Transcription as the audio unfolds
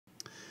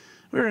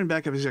We're in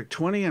Backup Exec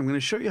 20. I'm going to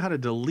show you how to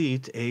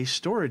delete a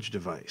storage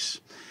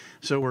device.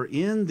 So we're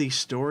in the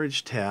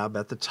Storage tab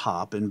at the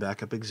top in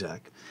Backup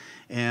Exec,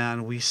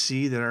 and we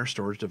see that our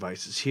storage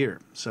device is here.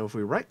 So if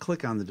we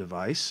right-click on the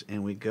device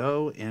and we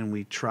go and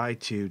we try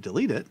to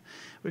delete it,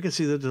 we can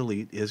see the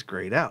delete is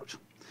grayed out.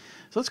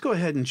 So let's go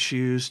ahead and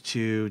choose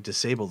to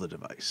disable the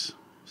device.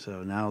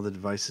 So now the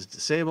device is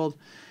disabled.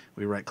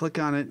 We right-click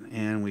on it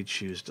and we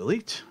choose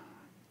delete,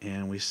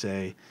 and we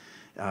say,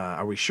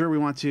 are we sure we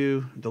want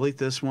to delete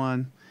this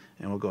one?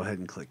 And we'll go ahead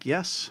and click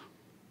yes.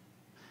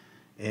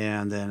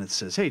 And then it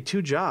says, hey,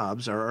 2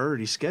 jobs are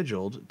already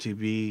scheduled to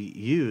be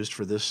used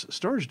for this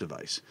storage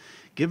device.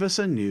 Give us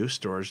a new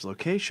storage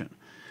location.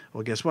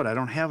 Well, guess what? I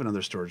don't have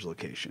another storage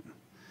location.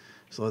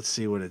 So let's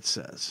see what it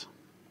says.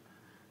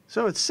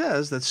 So it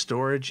says that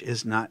storage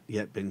has not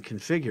yet been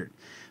configured.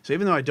 So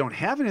even though I don't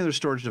have any other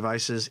storage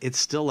devices, it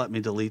still let me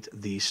delete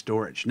the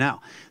storage.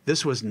 Now,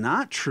 this was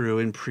not true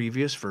in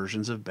previous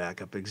versions of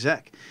Backup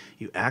Exec.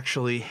 You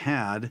actually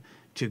had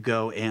to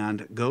go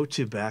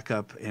to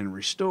Backup and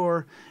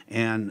Restore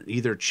and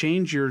either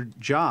change your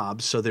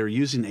jobs so they're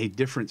using a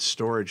different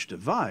storage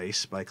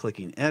device by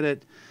clicking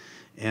Edit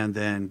and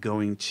then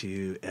going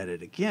to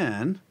Edit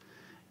again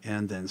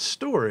and then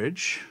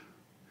Storage,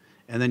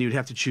 and then you'd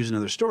have to choose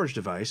another storage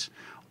device,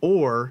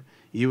 or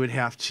you would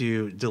have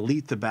to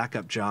delete the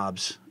backup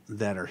jobs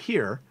that are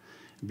here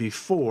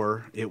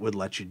before it would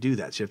let you do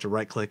that. So you have to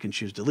right-click and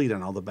choose Delete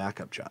on all the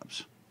backup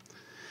jobs.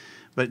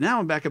 But now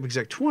in Backup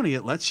Exec 20,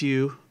 it lets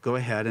you go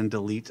ahead and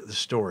delete the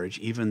storage,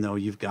 even though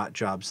you've got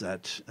jobs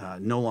that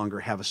no longer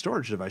have a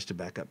storage device to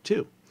back up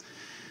to.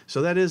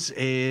 So that is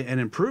an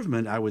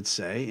improvement, I would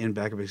say, in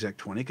Backup Exec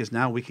 20, because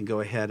now we can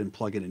go ahead and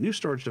plug in a new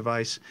storage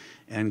device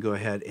and go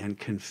ahead and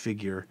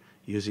configure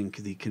using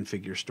the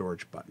Configure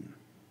Storage button.